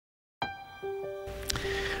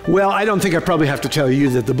Well, I don't think I probably have to tell you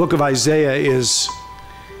that the book of Isaiah is,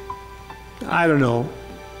 I don't know,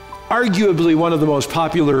 arguably one of the most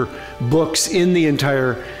popular books in the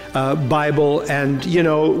entire Bible. And, you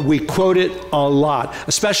know, we quote it a lot,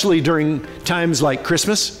 especially during times like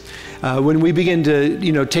Christmas. When we begin to,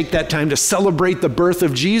 you know, take that time to celebrate the birth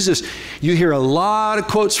of Jesus, you hear a lot of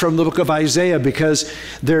quotes from the book of Isaiah because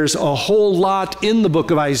there's a whole lot in the book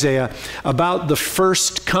of Isaiah about the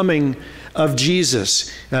first coming of Jesus.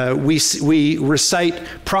 We recite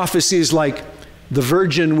prophecies like, the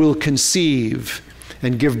virgin will conceive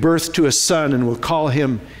and give birth to a son and will call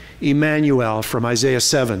him Emmanuel, from Isaiah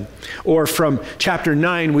 7. Or from chapter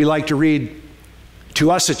 9, we like to read,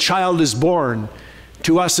 to us a child is born,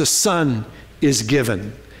 to us a son is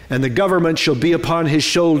given, and the government shall be upon his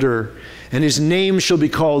shoulder, and his name shall be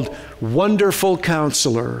called Wonderful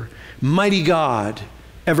Counselor, Mighty God,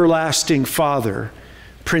 Everlasting Father,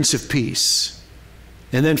 Prince of Peace.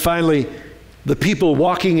 And then finally, the people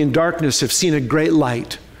walking in darkness have seen a great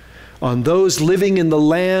light. On those living in the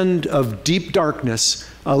land of deep darkness,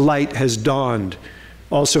 a light has dawned.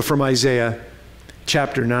 Also from Isaiah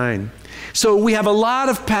chapter 9. So we have a lot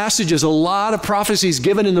of passages, a lot of prophecies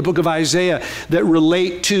given in the book of Isaiah that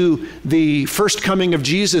relate to the first coming of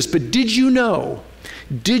Jesus. But did you know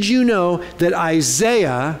that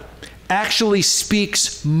Isaiah actually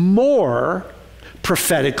speaks more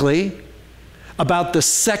prophetically about the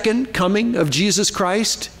second coming of Jesus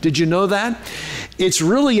Christ? Did you know that? It's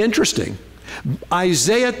really interesting.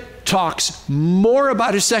 Isaiah talks more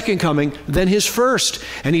about his second coming than his first.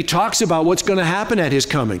 And he talks about what's going to happen at his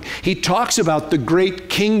coming. He talks about the great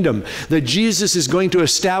kingdom that Jesus is going to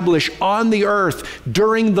establish on the earth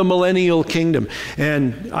during the millennial kingdom.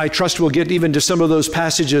 And I trust we'll get even to some of those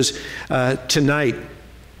passages tonight.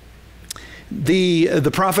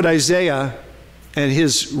 The prophet Isaiah and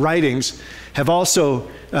his writings have also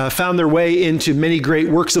found their way into many great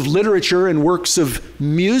works of literature and works of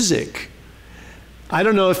music. I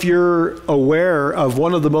don't know if you're aware of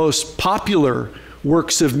one of the most popular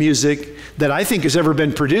works of music that I think has ever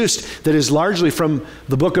been produced that is largely from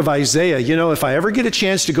the book of Isaiah. You know, if I ever get a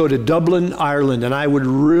chance to go to Dublin, Ireland, and I would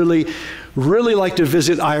really, really like to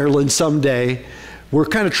visit Ireland someday. We're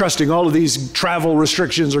kind of trusting all of these travel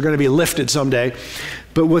restrictions are going to be lifted someday.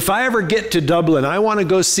 But if I ever get to Dublin, I want to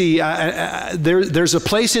go see, there's a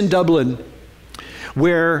place in Dublin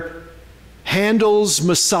where Handel's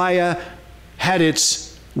Messiah had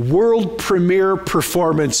its world premiere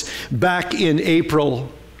performance back in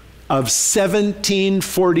April of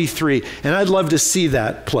 1743. And I'd love to see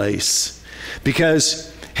that place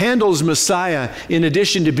because Handel's Messiah, in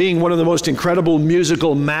addition to being one of the most incredible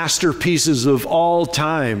musical masterpieces of all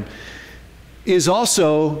time, is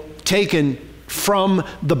also taken from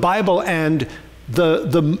the Bible, and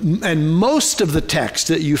and most of the text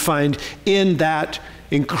that you find in that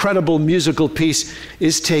incredible musical piece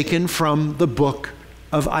is taken from the book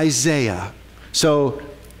of Isaiah. So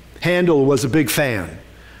Handel was a big fan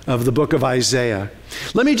of the book of Isaiah.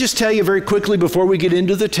 Let me just tell you very quickly before we get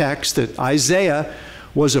into the text that Isaiah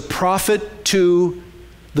was a prophet to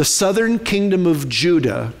the southern kingdom of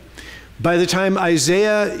Judah. By the time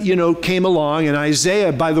Isaiah, came along, and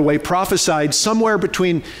Isaiah, by the way, prophesied somewhere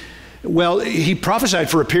between, he prophesied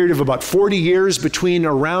for a period of about 40 years between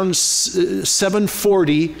around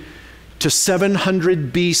 740 to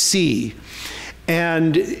 700 BC.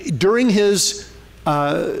 And during his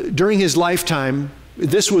lifetime,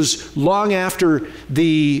 this was long after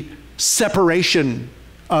the separation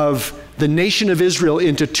of the nation of Israel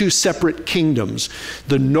into two separate kingdoms.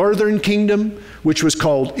 The northern kingdom, which was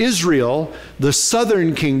called Israel, the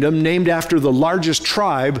southern kingdom, named after the largest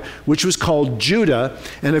tribe, which was called Judah,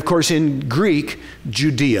 and of course in Greek,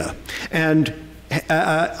 Judea. And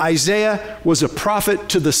Isaiah was a prophet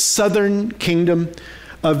to the southern kingdom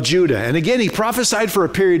of Judah. And again, he prophesied for a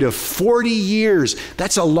period of 40 years.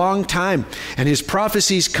 That's a long time. And his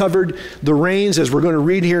prophecies covered the reigns, as we're going to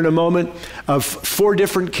read here in a moment, of 4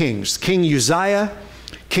 different kings. King Uzziah,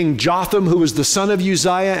 King Jotham, who was the son of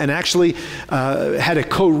Uzziah and actually had a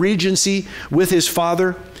co-regency with his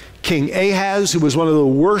father. King Ahaz, who was one of the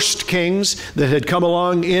worst kings that had come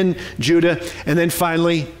along in Judah. And then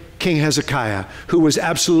finally, King Hezekiah, who was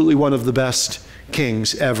absolutely one of the best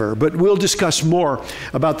kings ever. But we'll discuss more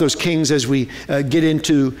about those kings as we get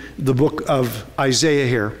into the book of Isaiah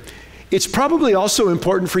here. It's probably also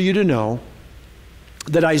important for you to know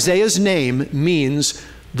that Isaiah's name means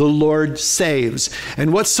the Lord saves.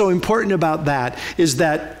 And what's so important about that is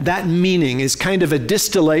that that meaning is kind of a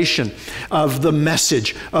distillation of the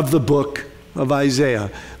message of the book of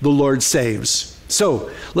Isaiah, the Lord saves.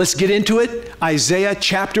 So let's get into it. Isaiah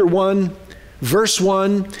chapter 1, Verse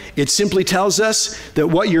 1, it simply tells us that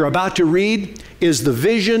what you're about to read is the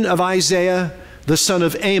vision of Isaiah, the son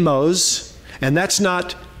of Amos. And that's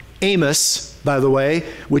not Amos, by the way,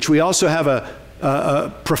 which we also have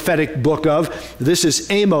a prophetic book of. This is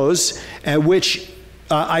Amos, which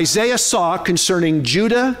Isaiah saw concerning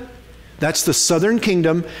Judah, that's the southern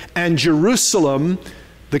kingdom, and Jerusalem,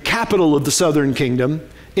 the capital of the southern kingdom,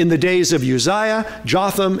 in the days of Uzziah,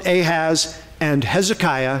 Jotham, Ahaz, and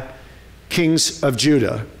Hezekiah, kings of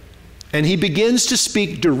Judah. And he begins to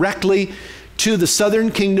speak directly to the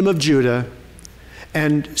southern kingdom of Judah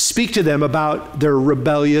and speak to them about their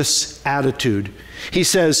rebellious attitude. He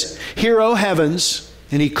says, "Hear, O heavens,"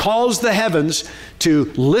 and he calls the heavens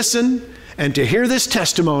to listen and to hear this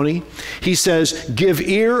testimony. He says, "Give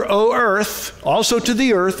ear, O earth," also to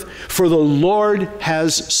the earth, "for the Lord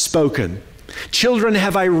has spoken. Children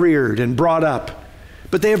have I reared and brought up,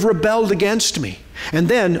 but they have rebelled against me." And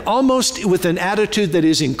then, almost with an attitude that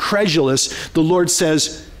is incredulous, the Lord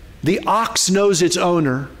says, "The ox knows its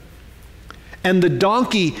owner, and the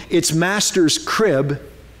donkey its master's crib,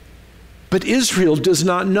 but Israel does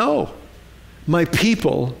not know. My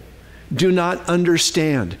people do not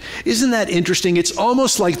understand." Isn't that interesting? It's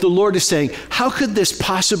almost like the Lord is saying, how could this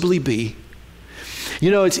possibly be? You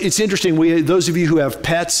know, it's interesting. Those of you who have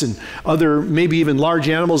pets and other, maybe even large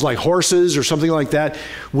animals like horses or something like that,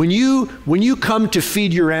 when you come to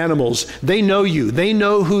feed your animals, they know you. They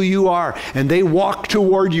know who you are, and they walk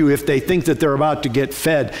toward you if they think that they're about to get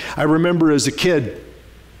fed. I remember as a kid,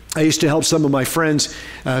 I used to help some of my friends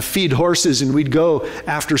feed horses, and we'd go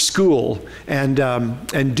after school and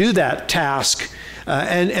do that task.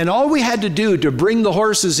 And all we had to do to bring the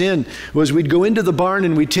horses in was we'd go into the barn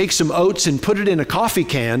and we'd take some oats and put it in a coffee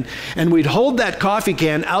can, and we'd hold that coffee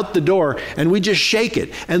can out the door and we'd just shake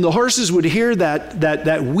it. And the horses would hear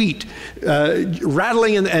that wheat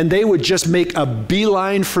rattling, and they would just make a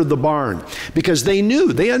beeline for the barn because they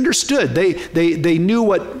knew, they understood, they knew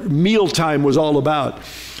what mealtime was all about.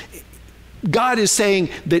 God is saying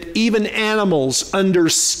that even animals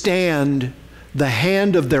understand the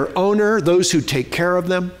hand of their owner, those who take care of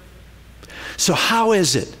them. So how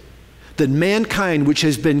is it that mankind, which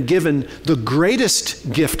has been given the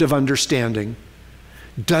greatest gift of understanding,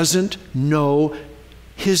 doesn't know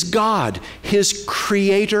his God, his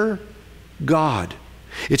creator God?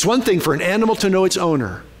 It's one thing for an animal to know its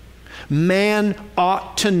owner. Man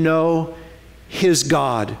ought to know his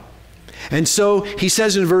God. And so he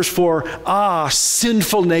says in verse 4, "Ah,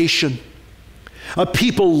 sinful nation, a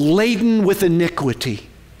people laden with iniquity,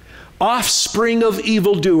 offspring of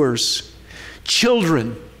evildoers,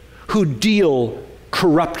 children who deal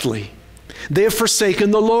corruptly. They have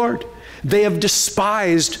forsaken the Lord. They have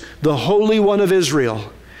despised the Holy One of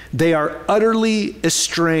Israel. They are utterly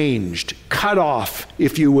estranged," cut off,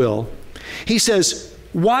 if you will. He says,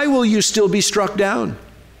 "Why will you still be struck down?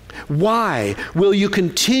 Why will you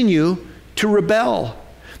continue to rebel?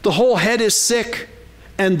 The whole head is sick,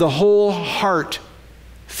 and the whole heart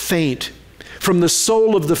faint. From the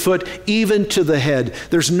sole of the foot even to the head,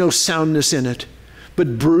 there's no soundness in it,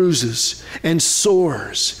 but bruises and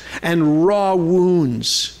sores and raw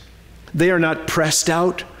wounds. They are not pressed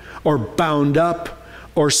out or bound up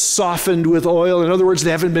or softened with oil." In other words,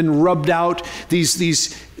 they haven't been rubbed out.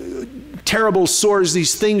 These terrible sores,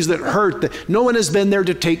 these things that hurt, that no one has been there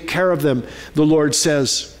to take care of them, the Lord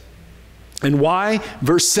says. And why?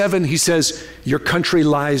 Verse 7, he says, "Your country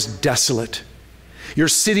lies desolate. Your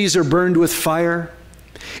cities are burned with fire.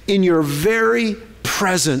 In your very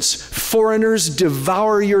presence, foreigners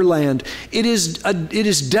devour your land. It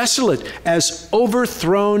is desolate, as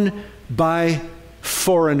overthrown by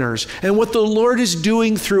foreigners." And what the Lord is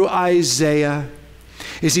doing through Isaiah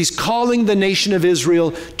is he's calling the nation of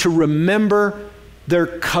Israel to remember their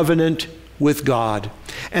covenant with God.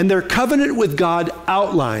 And their covenant with God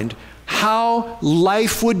outlined how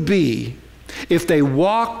life would be if they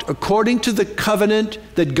walked according to the covenant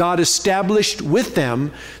that God established with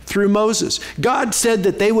them through Moses. God said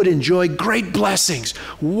that they would enjoy great blessings,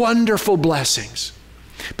 wonderful blessings.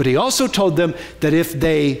 But he also told them that if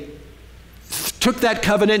they took that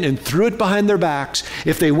covenant and threw it behind their backs,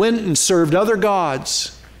 if they went and served other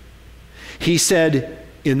gods, he said,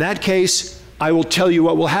 in that case, I will tell you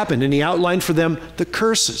what will happen. And he outlined for them the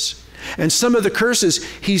curses. And some of the curses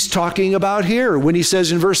he's talking about here when he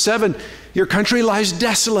says in verse 7, "Your country lies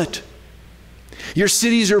desolate. Your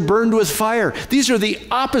cities are burned with fire." These are the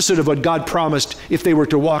opposite of what God promised if they were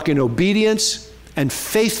to walk in obedience and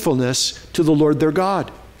faithfulness to the Lord their God.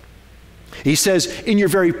 He says, in your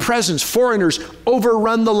very presence, foreigners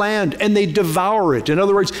overrun the land and they devour it. In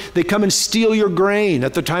other words, they come and steal your grain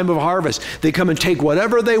at the time of harvest. They come and take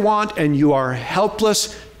whatever they want, and you are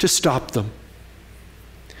helpless to stop them.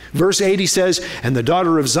 Verse 8, he says, and the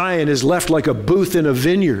daughter of Zion is left like a booth in a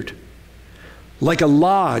vineyard, like a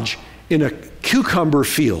lodge in a cucumber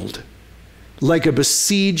field, like a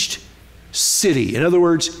besieged city. In other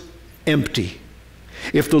words, empty.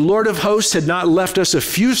 If the Lord of hosts had not left us a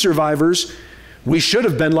few survivors, we should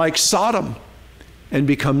have been like Sodom and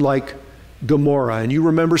become like Gomorrah. And you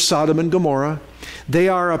remember Sodom and Gomorrah? They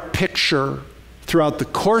are a picture throughout the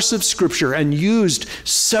course of Scripture and used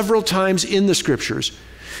several times in the Scriptures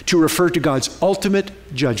to refer to God's ultimate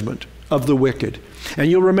judgment of the wicked. And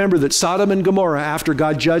you'll remember that Sodom and Gomorrah, after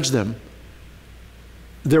God judged them,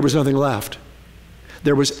 there was nothing left.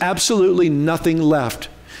 There was absolutely nothing left.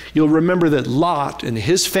 You'll remember that Lot and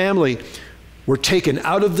his family were taken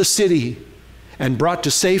out of the city and brought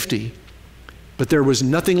to safety, but there was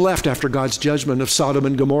nothing left after God's judgment of Sodom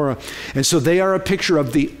and Gomorrah. And so they are a picture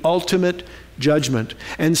of the ultimate judgment.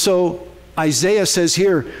 And so Isaiah says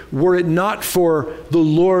here, were it not for the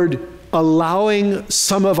Lord allowing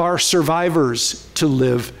some of our survivors to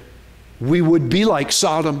live, we would be like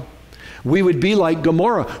Sodom. We would be like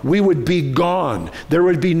Gomorrah. We would be gone. There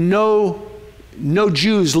would be no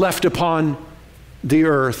Jews left upon the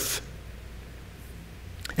earth.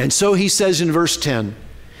 And so he says in verse 10,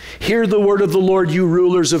 hear the word of the Lord, you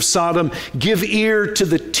rulers of Sodom. Give ear to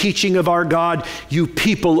the teaching of our God, you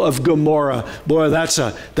people of Gomorrah. Boy, that's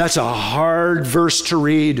a hard verse to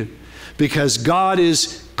read, because God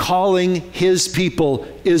is calling his people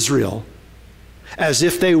Israel as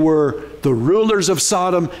if they were the rulers of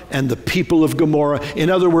Sodom and the people of Gomorrah. In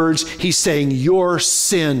other words, he's saying your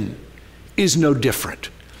sin is no different.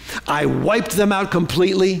 I wiped them out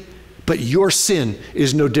completely, but your sin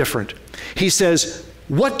is no different. He says,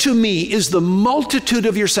 what to me is the multitude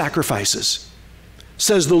of your sacrifices,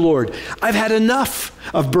 says the Lord. I've had enough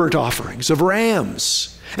of burnt offerings, of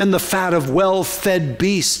rams, and the fat of well-fed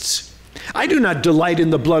beasts. I do not delight in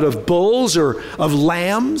the blood of bulls or of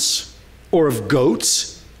lambs or of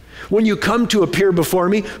goats. When you come to appear before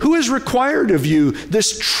me, who has required of you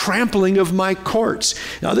this trampling of my courts?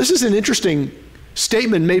 Now, this is an interesting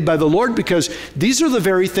statement made by the Lord, because these are the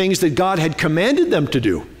very things that God had commanded them to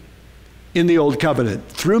do in the Old Covenant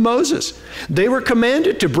through Moses. They were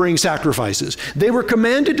commanded to bring sacrifices. They were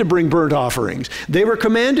commanded to bring burnt offerings. They were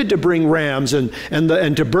commanded to bring rams and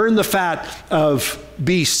to burn the fat of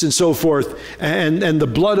beasts and so forth, and the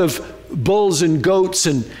blood of bulls and goats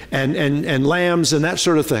and lambs and that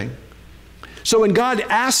sort of thing. So when God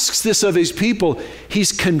asks this of his people,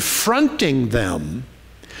 he's confronting them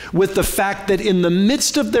with the fact that in the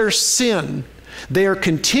midst of their sin, they are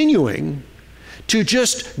continuing to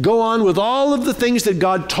just go on with all of the things that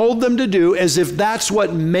God told them to do as if that's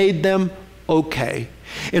what made them okay.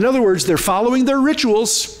 In other words, they're following their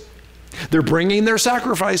rituals. They're bringing their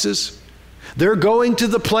sacrifices. They're going to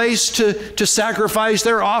the place to sacrifice.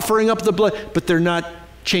 They're offering up the blood, but they're not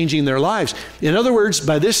changing their lives. In other words,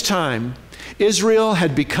 by this time, Israel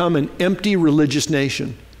had become an empty religious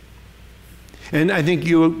nation. And I think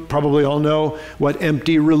you probably all know what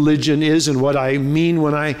empty religion is and what I mean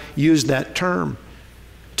when I use that term.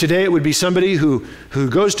 Today it would be somebody who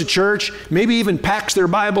goes to church, maybe even packs their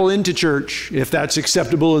Bible into church, if that's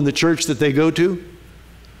acceptable in the church that they go to.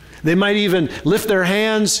 They might even lift their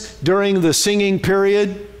hands during the singing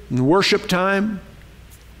period and worship time.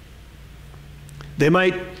 They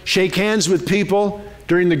might shake hands with people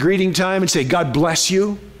during the greeting time and say, God bless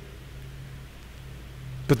you.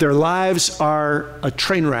 But their lives are a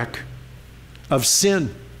train wreck of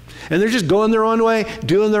sin. And they're just going their own way,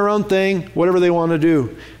 doing their own thing, whatever they want to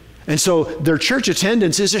do. And so their church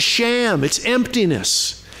attendance is a sham. It's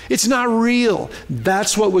emptiness. It's not real.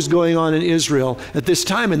 That's what was going on in Israel at this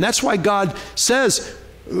time. And that's why God says,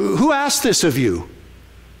 who asked this of you?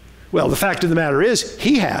 Well, the fact of the matter is,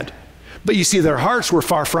 he had. But you see, their hearts were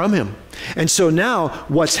far from him. And so now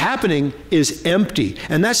what's happening is empty.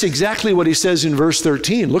 And that's exactly what he says in verse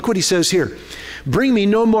 13. Look what he says here. Bring me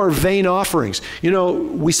no more vain offerings. You know,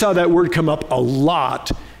 we saw that word come up a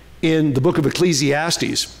lot in the book of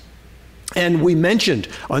Ecclesiastes. And we mentioned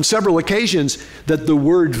on several occasions that the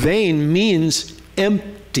word vain means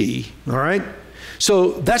empty. All right?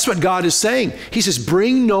 So that's what God is saying. He says,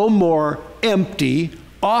 bring no more empty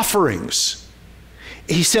offerings.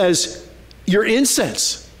 He says, your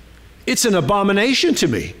incense, it's an abomination to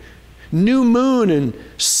me. New moon and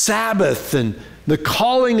Sabbath and the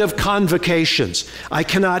calling of convocations. I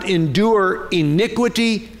cannot endure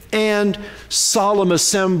iniquity and solemn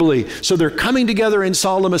assembly. So they're coming together in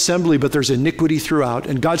solemn assembly, but there's iniquity throughout.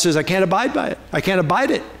 And God says, I can't abide by it. I can't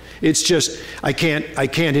abide it. It's just, I can't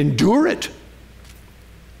endure it.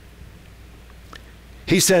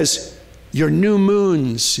 He says, your new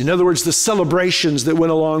moons, in other words, the celebrations that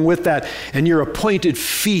went along with that, and your appointed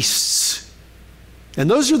feasts. And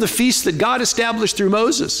those are the feasts that God established through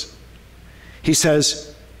Moses. He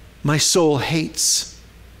says, my soul hates.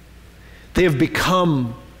 They have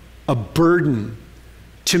become a burden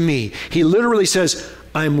to me. He literally says,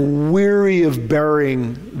 I'm weary of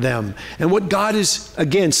bearing them. And what God is,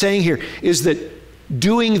 again, saying here is that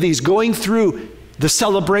going through the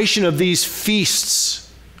celebration of these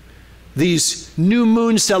feasts, these new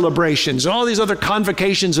moon celebrations, and all these other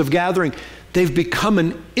convocations of gathering, they've become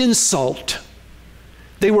an insult.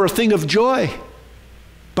 They were a thing of joy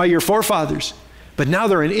by your forefathers, but now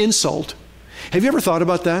they're an insult. Have you ever thought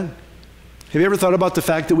about that? Have you ever thought about the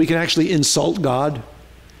fact that we can actually insult God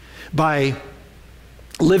by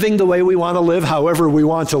living the way we want to live, however we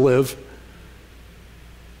want to live,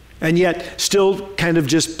 and yet still kind of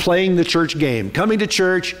just playing the church game, coming to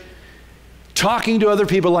church, talking to other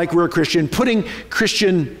people like we're a Christian, putting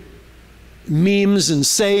Christian memes and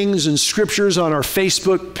sayings and scriptures on our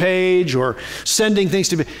Facebook page or sending things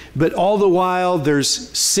to me, but all the while there's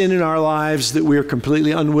sin in our lives that we are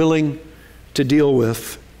completely unwilling to deal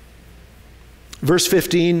with. Verse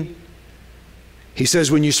 15, he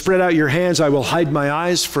says, when you spread out your hands, I will hide my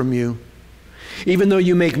eyes from you. Even though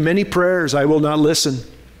you make many prayers, I will not listen.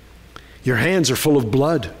 Your hands are full of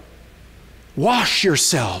blood. Wash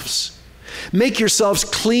yourselves. Make yourselves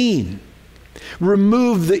clean.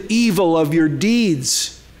 Remove the evil of your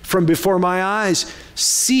deeds from before my eyes.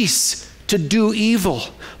 Cease to do evil.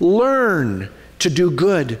 Learn to do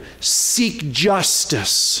good. Seek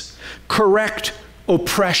justice. Correct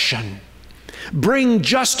oppression. Bring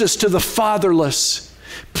justice to the fatherless.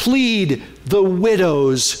 Plead the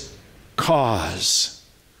widow's cause.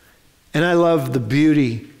 And I love the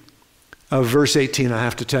beauty of verse 18, I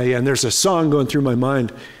have to tell you. And there's a song going through my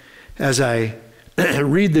mind as I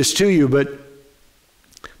read this to you, but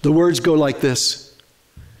the words go like this.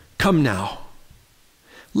 Come now,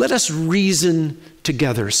 let us reason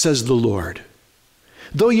together, says the Lord.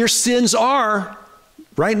 Though your sins are,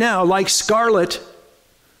 right now, like scarlet,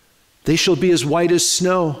 they shall be as white as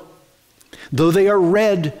snow. Though they are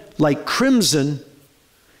red like crimson,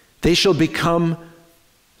 they shall become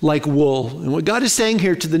like wool. And what God is saying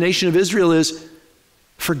here to the nation of Israel is,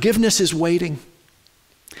 forgiveness is waiting.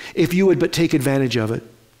 If you would but take advantage of it.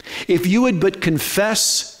 If you would but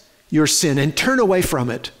confess your sin and turn away from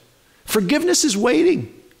it. Forgiveness is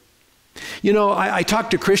waiting. You know, I talk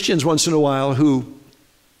to Christians once in a while who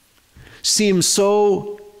seem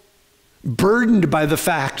so burdened by the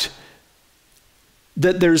fact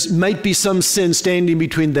that might be some sin standing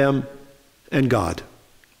between them and God.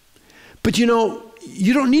 But you know,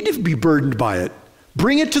 you don't need to be burdened by it.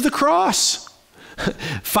 Bring it to the cross.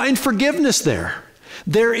 Find forgiveness there.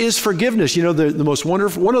 There is forgiveness. You know, one of the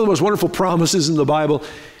most wonderful promises in the Bible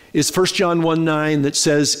is 1 John 1:9 that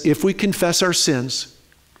says, if we confess our sins,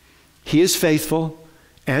 he is faithful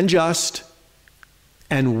and just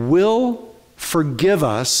and will forgive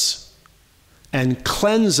us and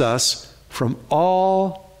cleanse us from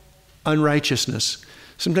all unrighteousness.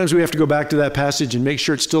 Sometimes we have to go back to that passage and make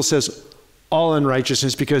sure it still says all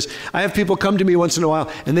unrighteousness, because I have people come to me once in a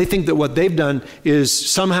while and they think that what they've done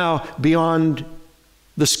is somehow beyond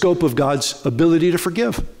the scope of God's ability to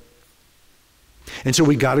forgive. And so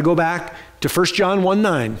we got to go back to 1 John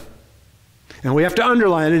 1:9, and we have to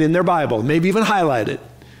underline it in their Bible, maybe even highlight it.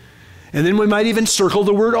 And then we might even circle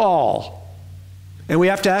the word all. And we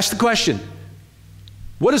have to ask the question,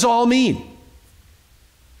 what does all mean?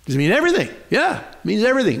 Does it mean everything? Yeah, it means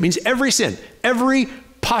everything. It means every sin, every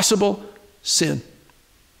possible sin.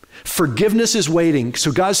 Forgiveness is waiting.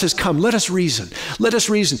 So God says, come, let us reason. Let us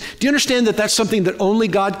reason. Do you understand that that's something that only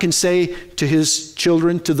God can say to his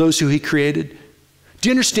children, to those who he created? Do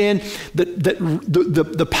you understand that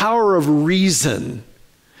the power of reason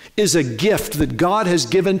is a gift that God has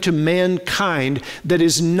given to mankind that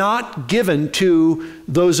is not given to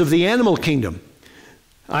those of the animal kingdom?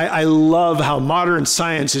 I love how modern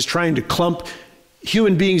science is trying to clump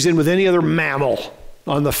human beings in with any other mammal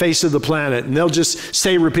on the face of the planet. And they'll just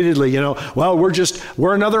say repeatedly, you know, well,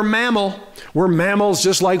 we're another mammal. We're mammals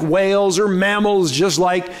just like whales, or mammals just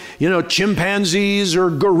like, you know, chimpanzees or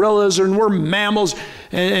gorillas, and we're mammals,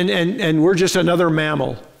 and we're just another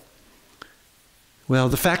mammal. Well,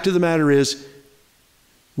 the fact of the matter is,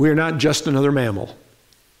 we're not just another mammal.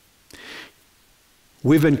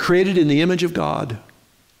 We've been created in the image of God.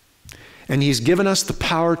 And he's given us the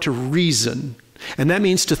power to reason. And that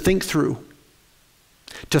means to think through,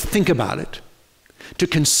 to think about it, to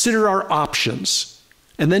consider our options,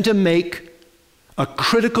 and then to make a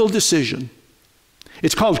critical decision.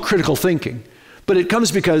 It's called critical thinking, but it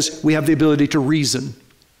comes because we have the ability to reason.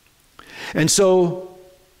 And so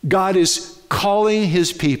God is calling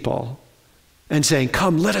his people and saying,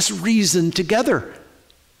 come, let us reason together.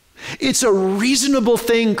 It's a reasonable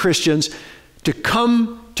thing, Christians, to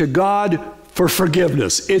come to God for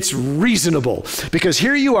forgiveness. It's reasonable because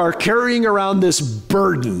here you are carrying around this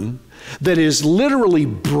burden that is literally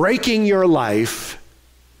breaking your life.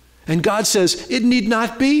 And God says, it need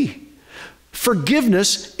not be.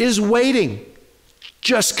 Forgiveness is waiting.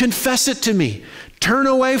 Just confess it to me. Turn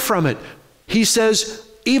away from it. He says,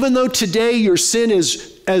 even though today your sin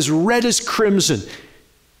is as red as crimson,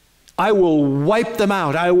 I will wipe them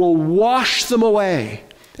out. I will wash them away,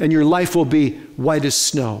 and your life will be white as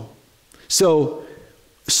snow. So,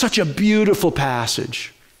 such a beautiful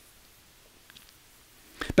passage.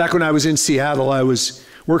 Back when I was in Seattle, I was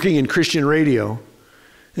working in Christian radio,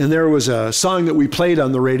 and there was a song that we played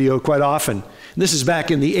on the radio quite often. And this is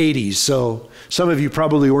back in the 80s, so some of you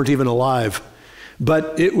probably weren't even alive.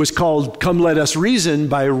 But it was called Come Let Us Reason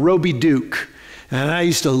by Roby Duke. And I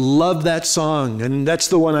used to love that song, and that's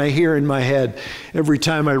the one I hear in my head every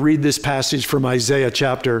time I read this passage from Isaiah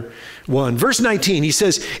chapter 1. Verse 19, he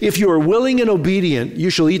says, if you are willing and obedient, you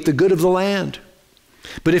shall eat the good of the land.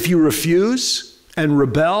 But if you refuse and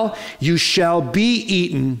rebel, you shall be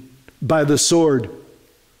eaten by the sword.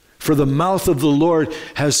 For the mouth of the Lord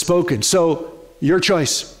has spoken. So, your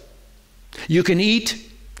choice. You can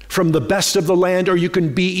eat from the best of the land, or you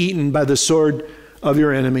can be eaten by the sword of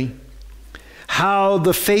your enemy. How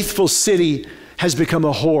the faithful city has become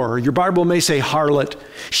a whore. Your Bible may say harlot.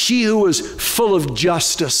 She who was full of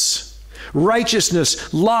justice,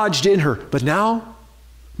 righteousness lodged in her. But now,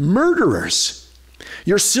 murderers.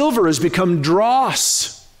 Your silver has become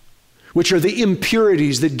dross, which are the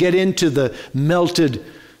impurities that get into the melted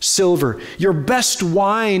silver. Your best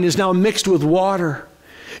wine is now mixed with water.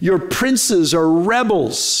 Your princes are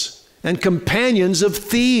rebels and companions of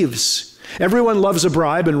thieves. Everyone loves a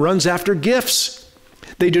bribe and runs after gifts.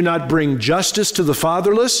 They do not bring justice to the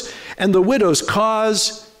fatherless, and the widow's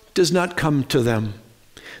cause does not come to them.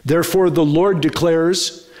 Therefore, the Lord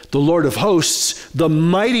declares, the Lord of hosts, the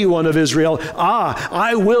mighty one of Israel,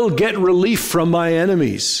 I will get relief from my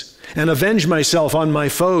enemies and avenge myself on my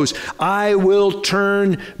foes. I will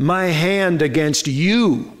turn my hand against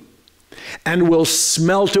you and will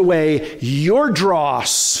smelt away your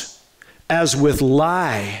dross as with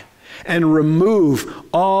lye, and remove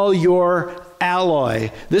all your alloy.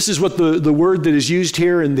 This is what the word that is used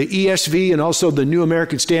here in the ESV and also the New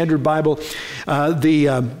American Standard Bible.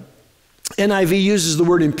 The NIV uses the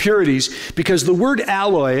word impurities because the word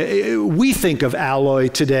alloy, we think of alloy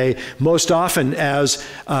today most often as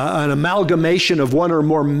an amalgamation of one or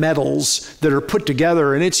more metals that are put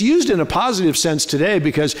together. And it's used in a positive sense today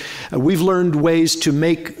because we've learned ways to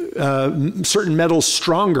make certain metals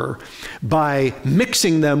stronger by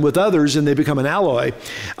mixing them with others and they become an alloy.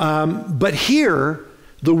 But here,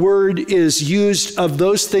 the word is used of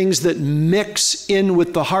those things that mix in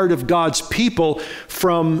with the heart of God's people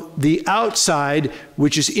from the outside,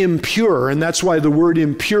 which is impure. And that's why the word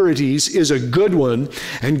impurities is a good one.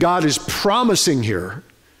 And God is promising here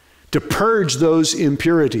to purge those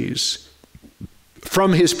impurities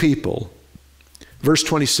from his people. Verse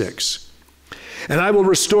 26, and I will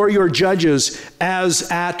restore your judges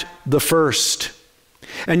as at the first,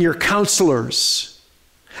 and your counselors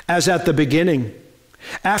as at the beginning.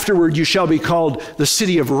 Afterward, you shall be called the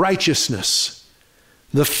city of righteousness,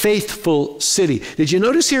 the faithful city. Did you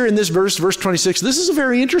notice here in this verse, verse 26, this is a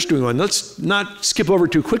very interesting one. Let's not skip over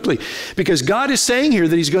too quickly because God is saying here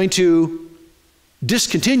that he's going to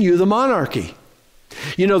discontinue the monarchy.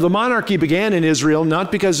 You know, the monarchy began in Israel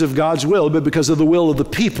not because of God's will, but because of the will of the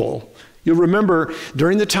people. You'll remember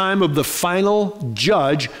during the time of the final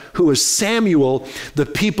judge, who was Samuel, the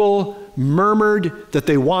people murmured that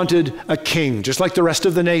they wanted a king, just like the rest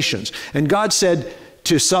of the nations. And God said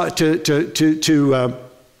to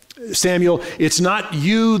Samuel, it's not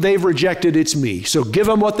you they've rejected, it's me. So give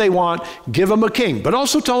them what they want, give them a king, but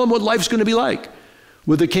also tell them what life's going to be like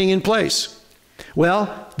with a king in place.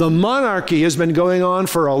 Well, the monarchy has been going on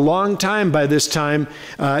for a long time by this time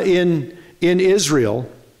in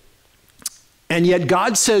Israel. And yet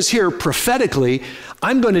God says here prophetically,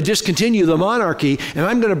 I'm going to discontinue the monarchy and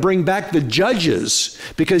I'm going to bring back the judges.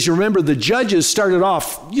 Because you remember the judges started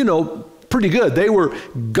off, pretty good. They were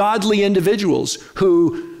godly individuals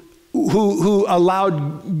who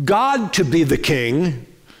allowed God to be the king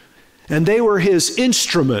and they were his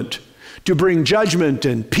instrument to bring judgment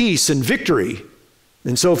and peace and victory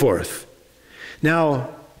and so forth. Now,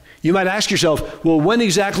 you might ask yourself, well, when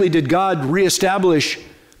exactly did God reestablish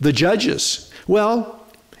the judges? Well,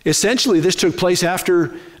 essentially this took place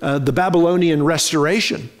after the Babylonian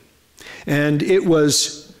restoration. And it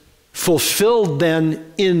was fulfilled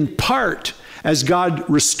then in part as God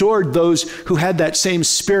restored those who had that same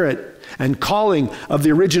spirit and calling of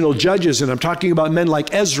the original judges. And I'm talking about men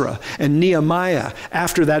like Ezra and Nehemiah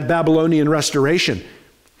after that Babylonian restoration.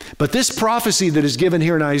 But this prophecy that is given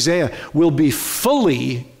here in Isaiah will be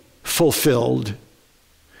fully fulfilled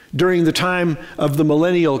during the time of the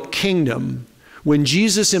millennial kingdom, when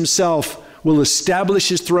Jesus himself will establish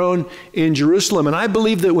his throne in Jerusalem. And I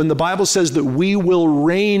believe that when the Bible says that we will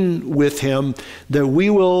reign with him, that we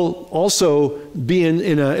will also be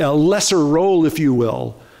in a lesser role, if you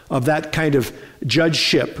will, of that kind of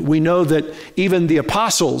judgeship. We know that even the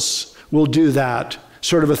apostles will do that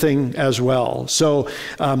sort of a thing as well. So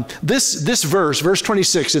this verse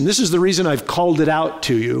 26, and this is the reason I've called it out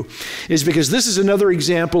to you, is because this is another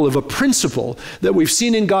example of a principle that we've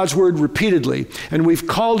seen in God's word repeatedly, and we've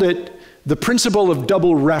called it the principle of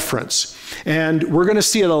double reference. And we're going to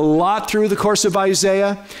see it a lot through the course of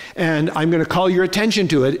Isaiah, and I'm going to call your attention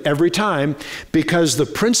to it every time, because the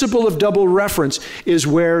principle of double reference is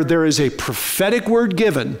where there is a prophetic word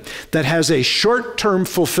given that has a short-term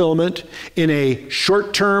fulfillment in a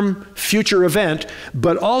short-term future event,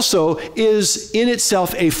 but also is in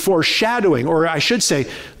itself a foreshadowing, or I should say,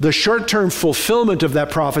 the short-term fulfillment of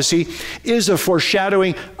that prophecy is a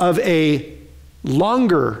foreshadowing of a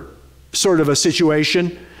longer sort of a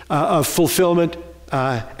situation of fulfillment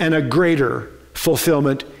and a greater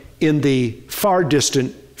fulfillment in the far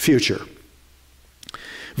distant future.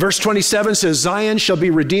 Verse 27 says, Zion shall be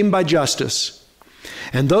redeemed by justice,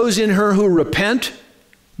 and those in her who repent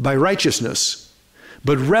by righteousness.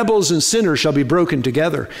 But rebels and sinners shall be broken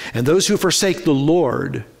together, and those who forsake the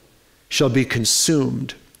Lord shall be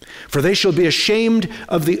consumed. For they shall be ashamed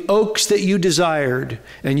of the oaks that you desired,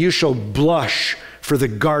 and you shall blush for the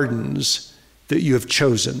gardens that you have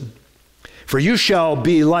chosen. For you shall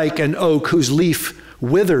be like an oak whose leaf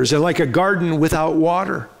withers, and like a garden without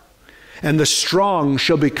water. And the strong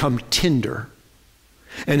shall become tinder,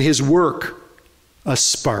 and his work a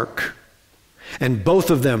spark. And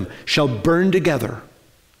both of them shall burn together,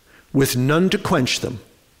 with none to quench them.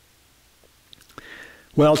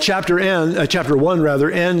 Well, chapter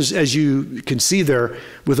 1 ends, as you can see there,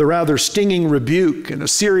 with a rather stinging rebuke and a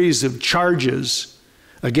series of charges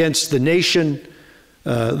against the nation,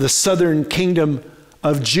 the southern kingdom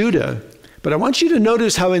of Judah. But I want you to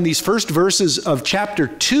notice how in these first verses of chapter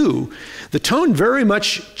 2, the tone very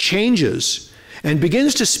much changes and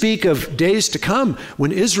begins to speak of days to come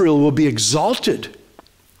when Israel will be exalted.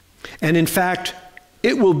 And in fact,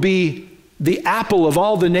 it will be the apple of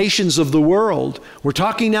all the nations of the world. We're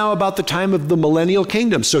talking now about the time of the millennial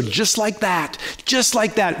kingdom. So just like that,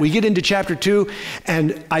 we get into chapter 2,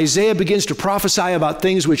 and Isaiah begins to prophesy about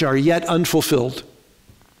things which are yet unfulfilled.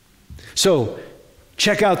 So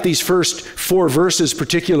check out these first 4 verses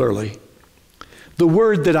particularly. The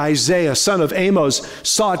word that Isaiah, son of Amos,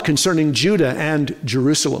 saw concerning Judah and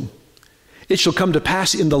Jerusalem. It shall come to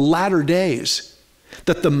pass in the latter days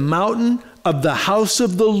that the mountain of the house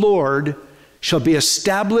of the Lord shall be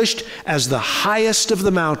established as the highest of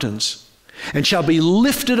the mountains, and shall be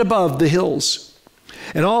lifted above the hills,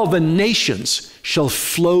 and all the nations shall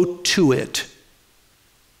flow to it.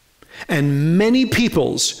 And many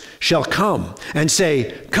peoples shall come and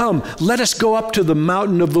say, Come, let us go up to the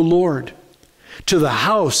mountain of the Lord, to the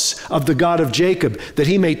house of the God of Jacob, that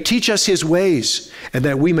he may teach us his ways, and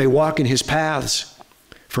that we may walk in his paths.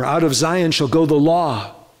 For out of Zion shall go the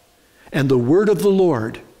law, and the word of the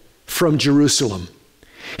Lord from Jerusalem.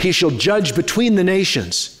 He shall judge between the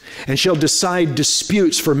nations, and shall decide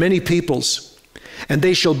disputes for many peoples. And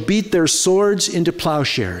they shall beat their swords into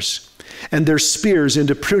plowshares, and their spears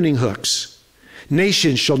into pruning hooks.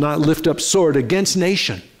 Nation shall not lift up sword against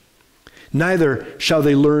nation, neither shall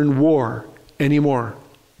they learn war anymore.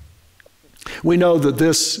 We know that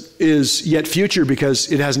this is yet future because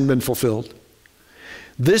it hasn't been fulfilled.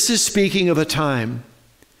 This is speaking of a time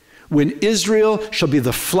when Israel shall be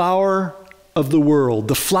the flower of the world,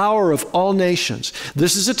 the flower of all nations.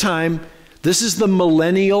 This is a time, this is the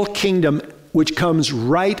millennial kingdom, which comes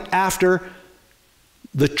right after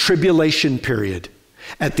the tribulation period.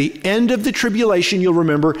 At the end of the tribulation, you'll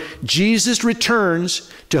remember, Jesus returns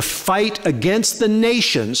to fight against the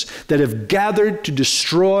nations that have gathered to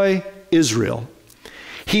destroy Israel.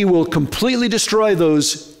 He will completely destroy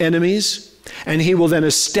those enemies, And he will then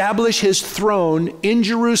establish his throne in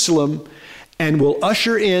Jerusalem and will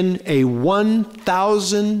usher in a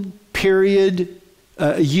 1,000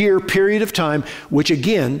 year period of time, which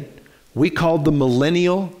again, we call the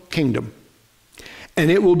millennial kingdom.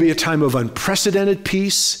 And it will be a time of unprecedented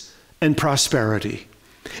peace and prosperity.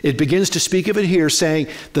 It begins to speak of it here, saying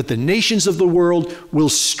that the nations of the world will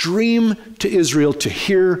stream to Israel to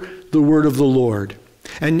hear the word of the Lord.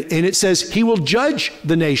 And it says he will judge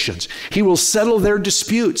the nations. He will settle their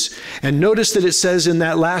disputes. And notice that it says in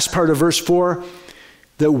that last part of verse 4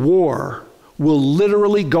 that war will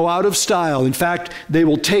literally go out of style. In fact, they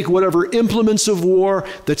will take whatever implements of war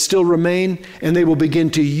that still remain, and they will begin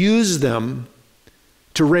to use them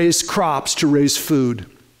to raise crops, to raise food.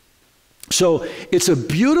 So it's a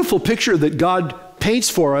beautiful picture that God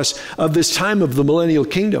paints for us of this time of the millennial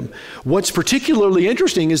kingdom. What's particularly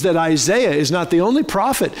interesting is that Isaiah is not the only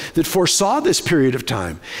prophet that foresaw this period of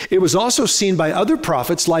time. It was also seen by other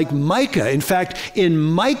prophets like Micah. In fact, in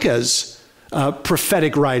Micah's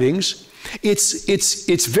prophetic writings,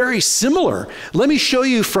 it's very similar. Let me show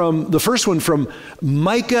you from the first one, from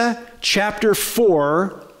Micah chapter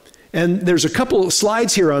 4, and there's a couple of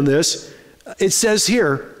slides here on this. It says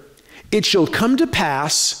here, "It shall come to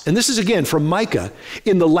pass," and this is again from Micah,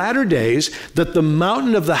 "in the latter days that the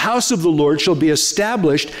mountain of the house of the Lord shall be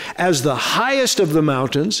established as the highest of the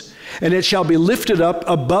mountains, and it shall be lifted up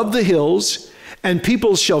above the hills, and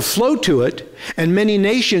peoples shall flow to it, and many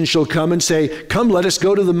nations shall come and say, 'Come, let us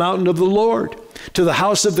go to the mountain of the Lord, to the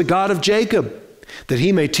house of the God of Jacob, that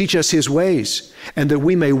he may teach us his ways, and that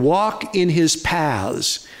we may walk in his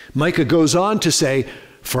paths.'" Micah goes on to say,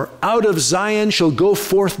 "For out of Zion shall go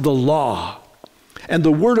forth the law, and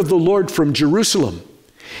the word of the Lord from Jerusalem.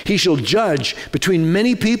 He shall judge between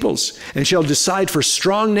many peoples, and shall decide for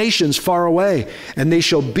strong nations far away. And they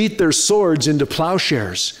shall beat their swords into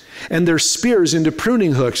plowshares, and their spears into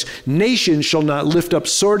pruning hooks. Nation shall not lift up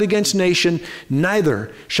sword against nation,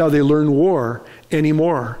 neither shall they learn war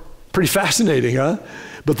anymore." Pretty fascinating, huh?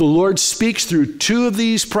 But the Lord speaks through two of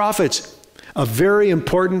these prophets a very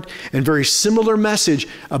important and very similar message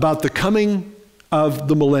about the coming of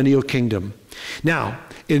the millennial kingdom. Now,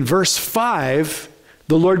 in verse 5,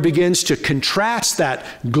 the Lord begins to contrast that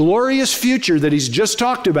glorious future that he's just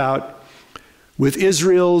talked about with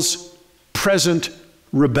Israel's present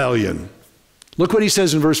rebellion. Look what he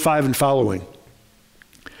says in verse 5 and following.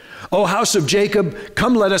 "O house of Jacob,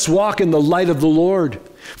 come, let us walk in the light of the Lord,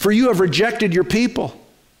 for you have rejected your people.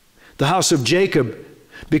 The house of Jacob,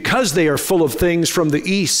 because they are full of things from the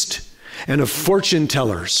east and of fortune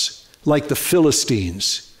tellers like the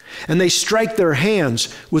Philistines, and they strike their hands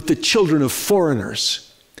with the children of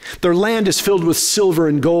foreigners. Their land is filled with silver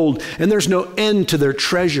and gold, and there's no end to their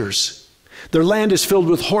treasures. Their land is filled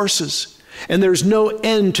with horses, and there's no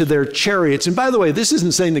end to their chariots." And by the way, this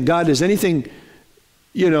isn't saying that God has anything,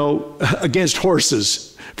 against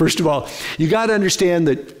horses. First of all, you got to understand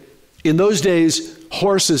that in those days,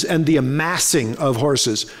 horses and the amassing of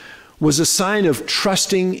horses was a sign of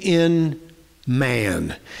trusting in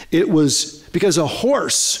man. It was because a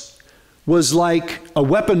horse was like a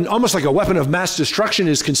weapon, almost like a weapon of mass destruction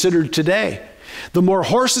is considered today. The more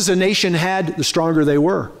horses a nation had, the stronger they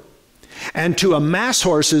were. And to amass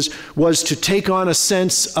horses was to take on a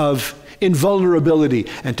sense of invulnerability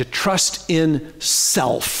and to trust in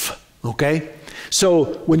self, okay?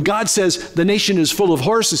 So when God says the nation is full of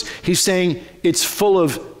horses, he's saying it's full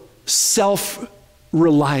of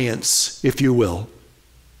self-reliance, if you will.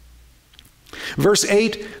 Verse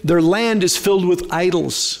 8, "Their land is filled with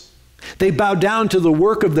idols. They bow down to the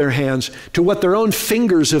work of their hands, to what their own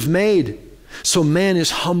fingers have made. So man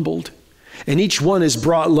is humbled, and each one is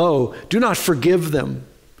brought low. Do not forgive them."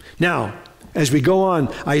 Now, as we go on,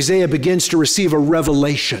 Isaiah begins to receive a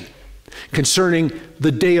revelation concerning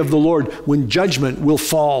the day of the Lord when judgment will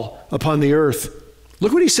fall upon the earth.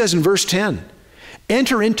 Look what he says in verse 10.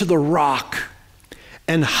 "Enter into the rock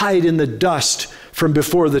and hide in the dust from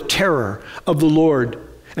before the terror of the Lord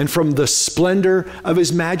and from the splendor of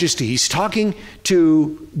his majesty." He's talking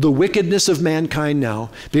to the wickedness of mankind now,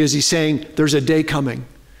 because he's saying there's a day coming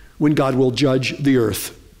when God will judge the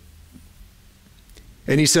earth.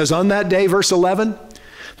 And he says, on that day, verse 11,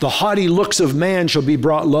 "The haughty looks of man shall be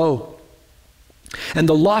brought low, and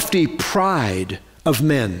the lofty pride of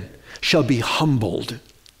men shall be humbled,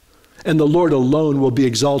 and the Lord alone will be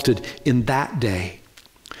exalted in that day.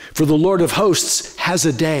 For the Lord of hosts has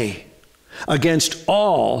a day against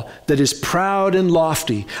all that is proud and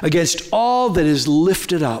lofty, against all that is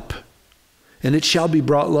lifted up, and it shall be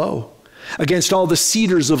brought low, against all the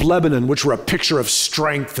cedars of Lebanon," which were a picture of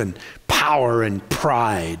strength and power and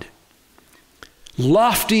pride.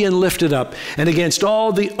 lofty and lifted up, and against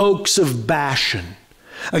all the oaks of Bashan,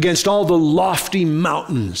 against all the lofty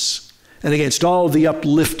mountains, and against all the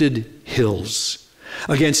uplifted hills,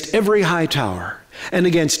 against every high tower, and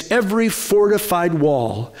against every fortified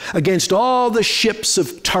wall, against all the ships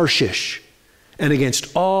of Tarshish, and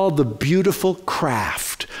against all the beautiful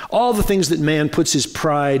craft, all the things that man puts his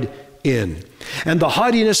pride in. And the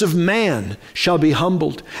haughtiness of man shall be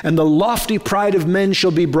humbled, and the lofty pride of men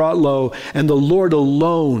shall be brought low, and the Lord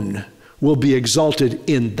alone will be exalted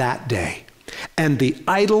in that day. And the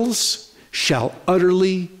idols shall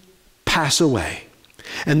utterly pass away,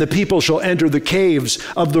 and the people shall enter the caves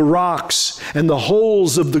of the rocks and the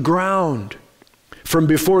holes of the ground, from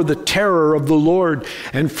before the terror of the Lord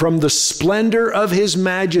and from the splendor of his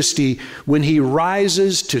majesty, when he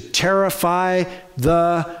rises to terrify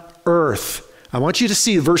the earth. I want you to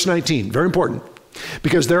see verse 19, very important,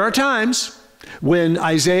 because there are times when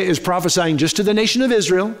Isaiah is prophesying just to the nation of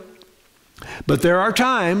Israel, but there are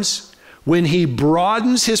times when he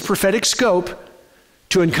broadens his prophetic scope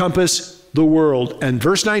to encompass the world, and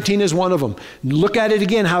verse 19 is one of them. Look at it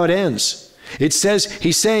again, how it ends. It says,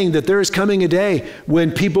 he's saying that there is coming a day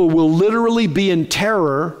when people will literally be in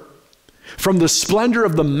terror from the splendor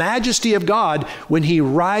of the majesty of God when he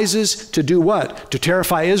rises to do what? To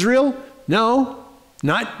terrify Israel? No,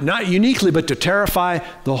 not uniquely, but to terrify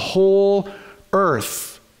the whole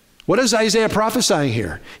earth. What is Isaiah prophesying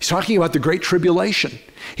here? He's talking about the Great Tribulation.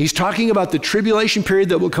 He's talking about the tribulation period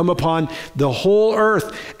that will come upon the whole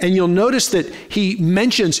earth. And you'll notice that he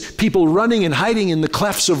mentions people running and hiding in the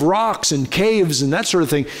clefts of rocks and caves and that sort of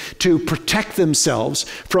thing to protect themselves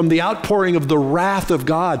from the outpouring of the wrath of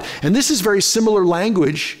God. And this is very similar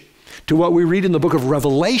language to what we read in the book of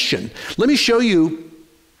Revelation. Let me show you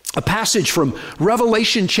a passage from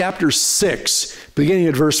Revelation chapter 6, beginning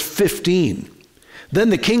at verse 15. Then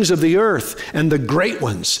the kings of the earth and the great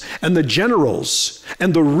ones and the generals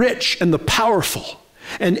and the rich and the powerful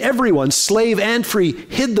and everyone, slave and free,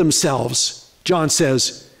 hid themselves, John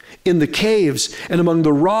says, in the caves and among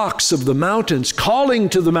the rocks of the mountains, calling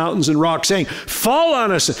to the mountains and rocks, saying, fall on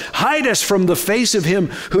us, hide us from the face of him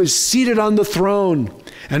who is seated on the throne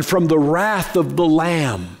and from the wrath of the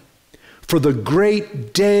Lamb. For the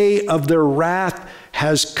great day of their wrath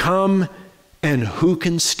has come, and who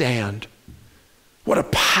can stand? What a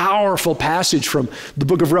powerful passage from the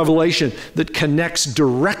book of Revelation that connects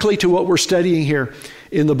directly to what we're studying here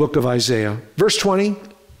in the book of Isaiah. Verse 20,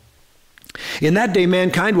 in that day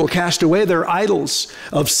mankind will cast away their idols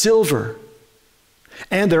of silver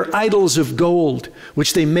and their idols of gold,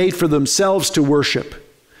 which they made for themselves to worship,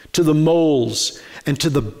 to the moles and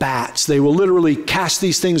to the bats. They will literally cast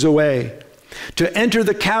these things away, to enter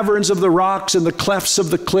the caverns of the rocks and the clefts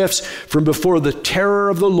of the cliffs from before the terror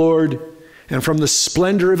of the Lord and from the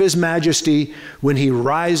splendor of his majesty when he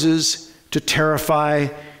rises to terrify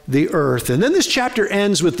the earth. And then this chapter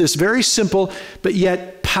ends with this very simple but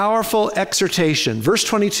yet powerful exhortation. Verse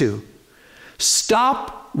 22,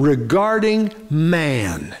 stop regarding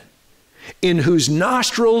man, in whose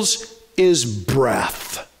nostrils is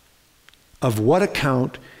breath. Of what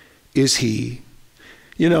account is he?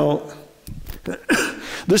 You know,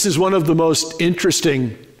 this is one of the most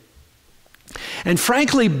interesting and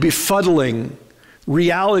frankly befuddling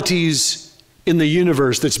realities in the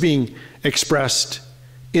universe that's being expressed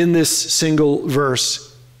in this single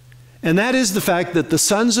verse. And that is the fact that the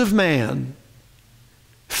sons of man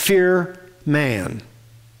fear man,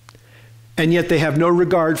 and yet they have no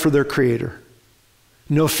regard for their Creator.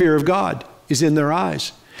 No fear of God is in their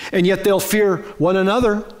eyes, and yet they'll fear one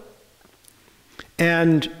another.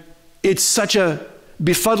 And it's such a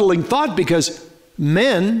befuddling thought because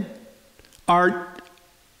men are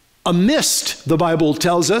a mist, the Bible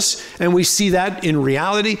tells us, and we see that in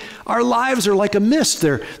reality. Our lives are like a mist.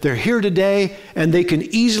 They're here today, and they can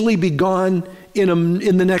easily be gone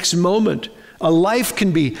in the next moment. A life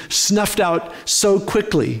can be snuffed out so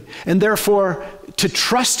quickly, and therefore to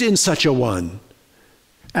trust in such a one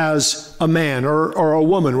as a man or a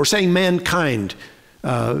woman, we're saying mankind,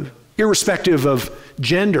 irrespective of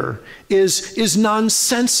gender, is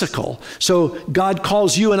nonsensical. So God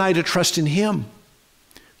calls you and I to trust in him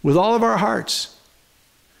with all of our hearts,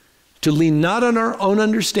 to lean not on our own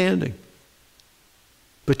understanding,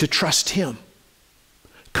 but to trust him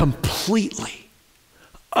completely,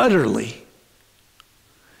 utterly.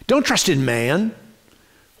 Don't trust in man.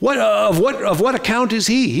 Of what account is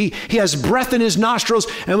he? He has breath in his nostrils,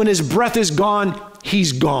 and when his breath is gone,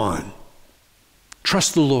 he's gone.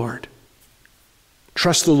 Trust the Lord.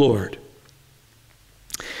 Trust the Lord.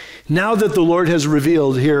 Now that the Lord has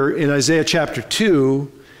revealed here in Isaiah chapter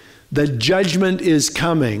 2 that judgment is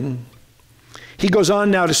coming, He goes on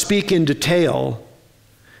now to speak in detail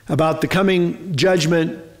about the coming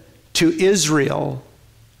judgment to Israel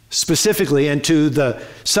specifically and to the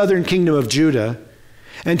southern kingdom of Judah,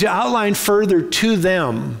 and to outline further to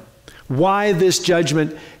them why this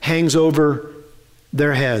judgment hangs over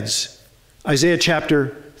their heads. Isaiah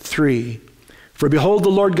chapter 3. For behold, the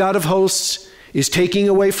Lord God of hosts is taking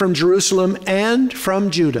away from Jerusalem and from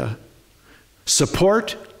Judah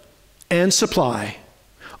support and supply,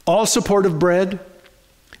 all support of bread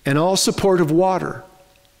and all support of water,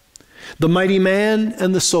 the mighty man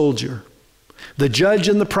and the soldier, the judge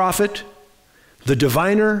and the prophet, the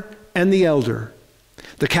diviner and the elder,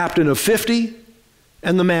 the captain of 50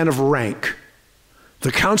 and the man of rank,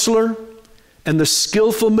 the counselor and the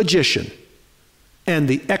skillful magician, and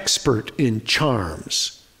the expert in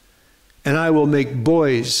charms. And I will make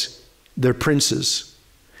boys their princes,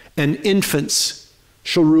 and infants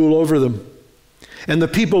shall rule over them. And the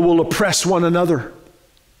people will oppress one another,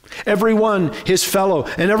 every one his fellow,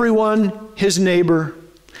 and every one his neighbor.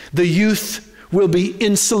 The youth will be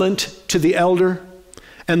insolent to the elder,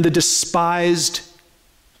 and the despised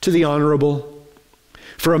to the honorable.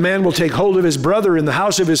 For a man will take hold of his brother in the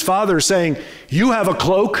house of his father, saying, you have a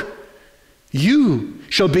cloak, you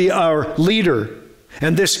shall be our leader,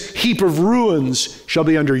 and this heap of ruins shall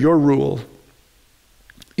be under your rule.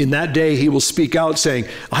 In that day he will speak out, saying,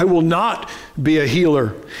 I will not be a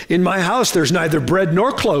healer. In my house there's neither bread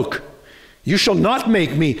nor cloak. You shall not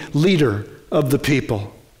make me leader of the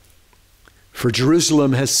people. For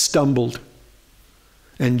Jerusalem has stumbled,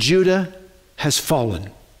 and Judah has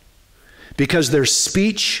fallen, because their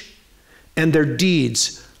speech and their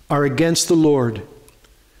deeds are against the Lord,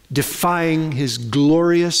 defying his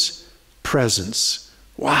glorious presence.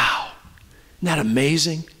 Wow, isn't that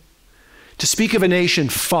amazing? To speak of a nation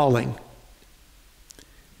falling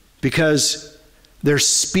because their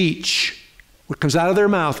speech, what comes out of their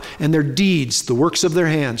mouth, and their deeds, the works of their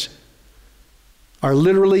hands, are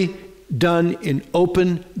literally done in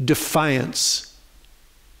open defiance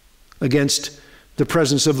against the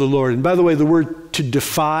presence of the Lord. And by the way, the word to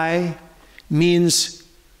defy means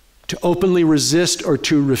to openly resist or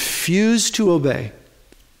to refuse to obey.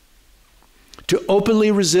 To openly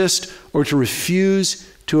resist or to refuse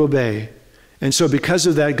to obey. And so because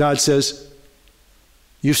of that, God says,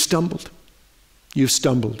 you've stumbled. You've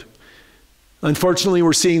stumbled. Unfortunately,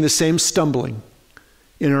 we're seeing the same stumbling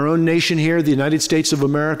in our own nation here, the United States of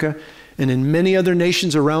America, and in many other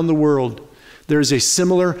nations around the world. There is a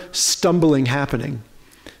similar stumbling happening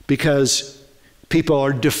because people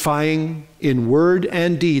are defying in word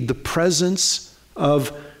and deed the presence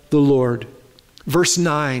of the Lord. Verse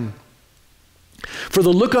 9. For the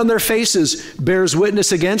look on their faces bears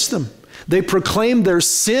witness against them. They proclaim their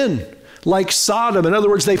sin like Sodom. In other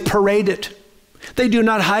words, they parade it. They do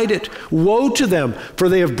not hide it. Woe to them, for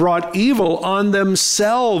they have brought evil on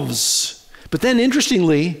themselves. But then,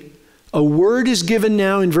 interestingly, a word is given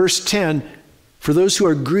now in verse 10 for those who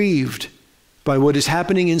are grieved by what is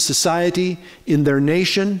happening in society, in their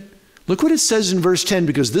nation. Look what it says in verse 10,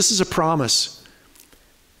 because this is a promise.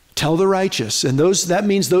 Tell the righteous, and that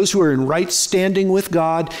means those who are in right standing with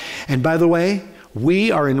God. And by the way,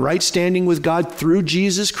 we are in right standing with God through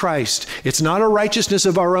Jesus Christ. It's not a righteousness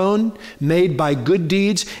of our own made by good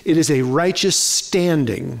deeds. It is a righteous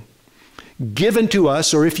standing given to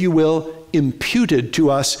us, or if you will, imputed to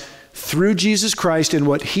us through Jesus Christ and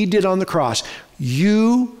what he did on the cross.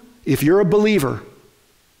 You, if you're a believer,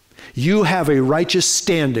 you have a righteous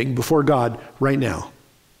standing before God right now.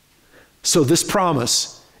 So this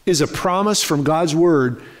promise is a promise from God's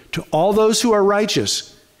word to all those who are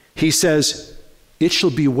righteous. He says, it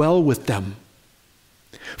shall be well with them,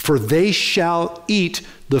 for they shall eat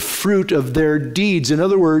the fruit of their deeds. In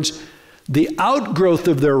other words, the outgrowth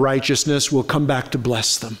of their righteousness will come back to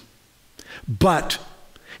bless them. But,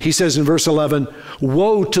 he says in verse 11,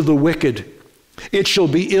 woe to the wicked. It shall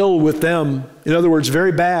be ill with them. In other words,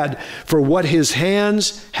 very bad. For what his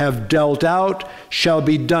hands have dealt out shall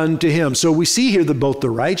be done to him. So we see here that both the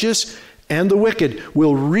righteous and the wicked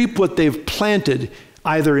will reap what they've planted,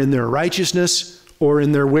 either in their righteousness or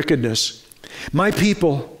in their wickedness. My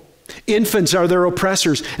people, infants are their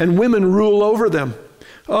oppressors, and women rule over them.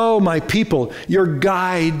 Oh, my people, your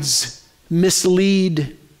guides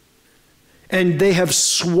mislead, and they have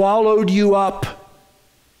swallowed you up.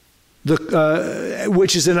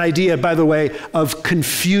 Which is an idea, by the way, of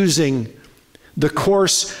confusing the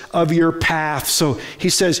course of your path. So he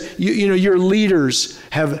says, your leaders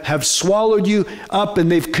have swallowed you up,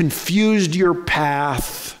 and they've confused your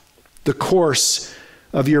path, the course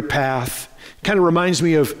of your path. Kind of reminds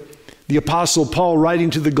me of the Apostle Paul writing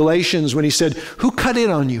to the Galatians when he said, who cut in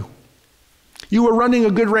on you? You were running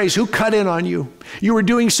a good race. Who cut in on you? You were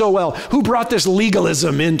doing so well. Who brought this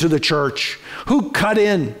legalism into the church? Who cut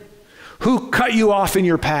in? Who cut you off in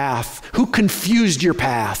your path? Who confused your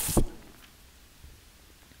path?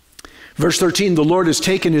 Verse 13, the Lord has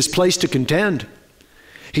taken his place to contend.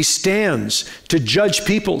 He stands to judge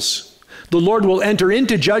peoples. The Lord will enter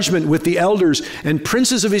into judgment with the elders and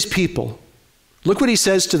princes of his people. Look what he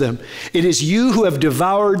says to them. It is you who have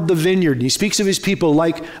devoured the vineyard. And he speaks of his people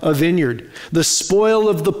like a vineyard. The spoil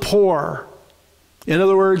of the poor. In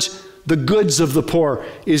other words, the goods of the poor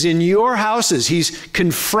is in your houses. He's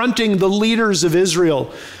confronting the leaders of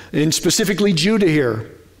Israel, and specifically Judah here,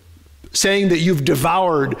 saying that you've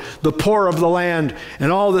devoured the poor of the land,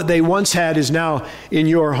 and all that they once had is now in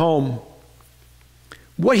your home.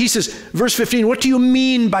 What he says, verse 15, what do you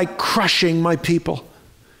mean by crushing my people?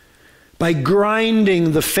 By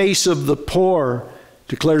grinding the face of the poor,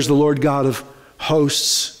 declares the Lord God of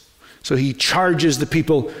hosts. So he charges the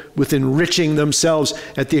people with enriching themselves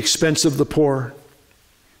at the expense of the poor.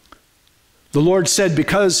 The Lord said,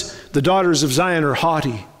 because the daughters of Zion are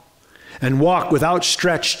haughty and walk with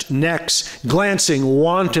outstretched necks, glancing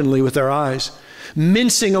wantonly with their eyes,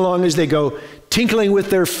 mincing along as they go, tinkling with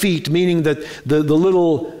their feet, meaning that the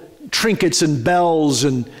little trinkets and bells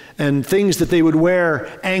and things that they would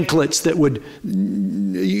wear, anklets that would,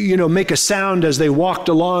 make a sound as they walked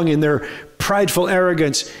along in their prideful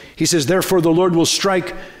arrogance. He says, therefore the Lord will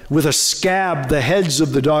strike with a scab the heads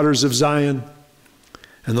of the daughters of Zion,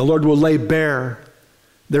 and the Lord will lay bare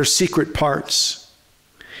their secret parts.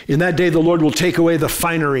 In that day the Lord will take away the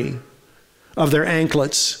finery of their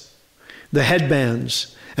anklets, the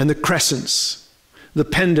headbands and the crescents, the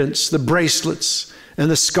pendants, the bracelets, and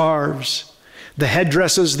the scarves, the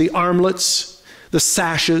headdresses, the armlets, the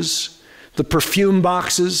sashes, the perfume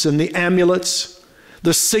boxes and the amulets,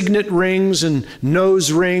 the signet rings and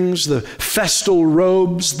nose rings, the festal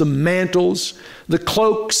robes, the mantles, the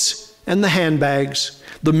cloaks and the handbags,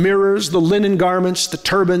 the mirrors, the linen garments, the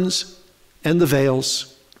turbans, and the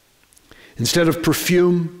veils. Instead of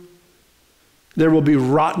perfume, there will be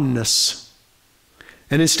rottenness.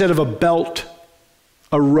 And instead of a belt,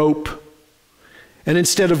 a rope. And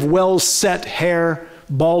instead of well-set hair,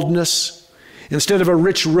 baldness. Instead of a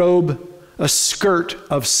rich robe, a skirt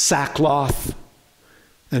of sackcloth.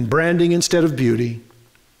 And branding instead of beauty.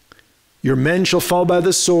 Your men shall fall by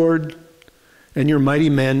the sword, and your mighty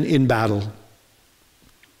men in battle.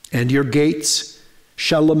 And your gates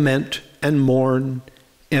shall lament and mourn,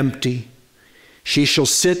 empty. She shall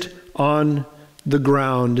sit on the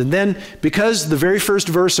ground. And then, because the very first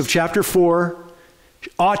verse of chapter 4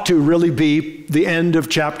 ought to really be the end of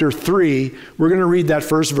chapter 3, we're going to read that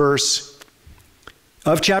first verse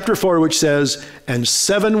of chapter 4, which says, and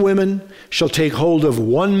 7 women shall take hold of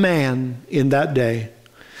one man in that day,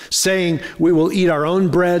 saying, we will eat our own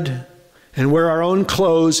bread and wear our own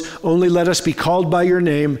clothes, only let us be called by your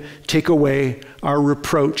name, take away our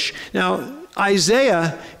reproach. Now,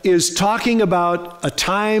 Isaiah is talking about a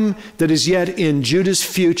time that is yet in Judah's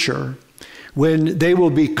future, when they will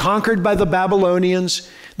be conquered by the Babylonians,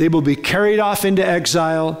 they will be carried off into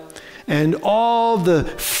exile, and all the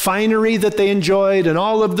finery that they enjoyed, and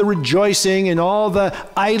all of the rejoicing, and all the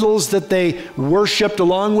idols that they worshiped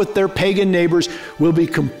along with their pagan neighbors will be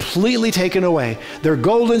completely taken away. Their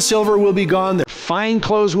gold and silver will be gone, their fine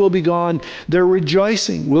clothes will be gone, their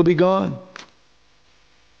rejoicing will be gone.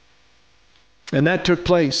 And that took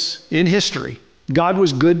place in history. God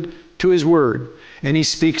was good to his word, and he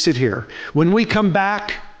speaks it here. When we come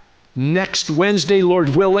back next Wednesday,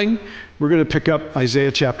 Lord willing, we're going to pick up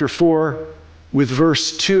Isaiah chapter 4 with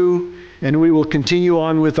verse 2, and we will continue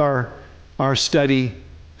on with our study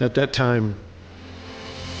at that time.